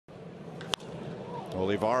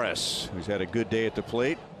Olivares, who's had a good day at the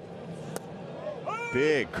plate.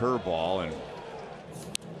 Big curveball and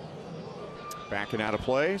backing out of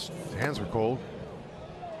play. His hands were cold.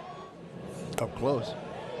 Up close.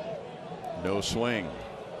 No swing.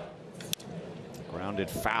 Grounded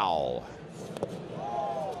foul.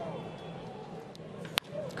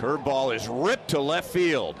 Curveball is ripped to left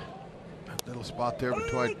field. Little spot there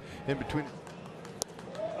in between.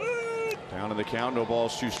 Down in the count, no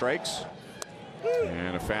balls, 2 strikes.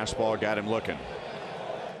 And a fastball got him looking.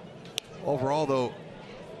 Overall, though,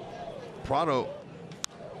 Prado.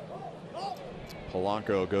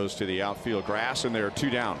 Polanco goes to the outfield grass, and there are 2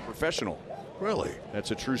 down. Professional. Really?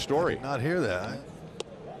 That's a true story. I did not hear that.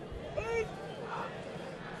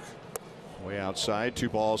 Way outside, 2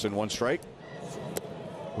 balls and 1 strike.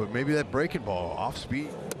 But maybe that breaking ball off speed.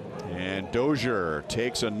 And Dozier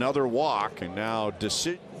takes another walk, and now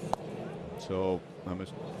decision. So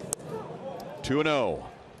 2-0.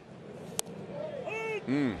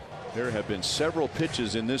 There have been several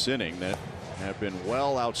pitches in this inning that have been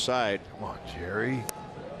well outside. Come on, Jerry.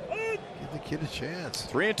 Give the kid a chance.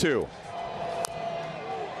 3-2.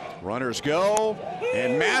 Runners go,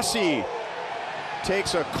 and Massey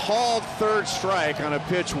takes a called 3rd strike on a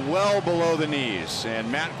pitch well below the knees.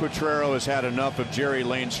 And Matt Quartraro has had enough of Jerry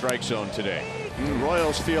Layne's strike zone today. The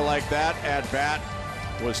Royals feel like that at bat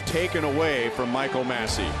was taken away from Michael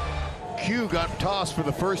Massey. Q got tossed for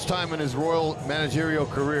the first time in his Royal managerial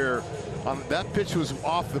career. That pitch was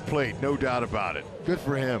off the plate, no doubt about it. Good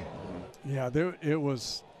for him. Yeah, it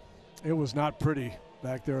was not pretty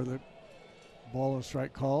back there, the ball and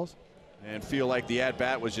strike calls. And feel like the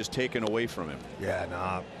at-bat was just taken away from him. Yeah,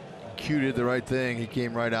 nah. Q did the right thing. He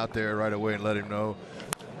came right out there right away and let him know.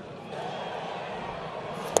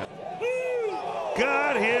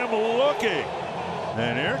 Got him looking.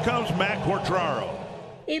 And here comes Matt Quartraro.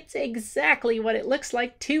 It's exactly what it looks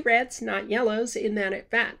like. 2 reds, not yellows, in that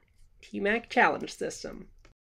at bat. T-Mac challenge system.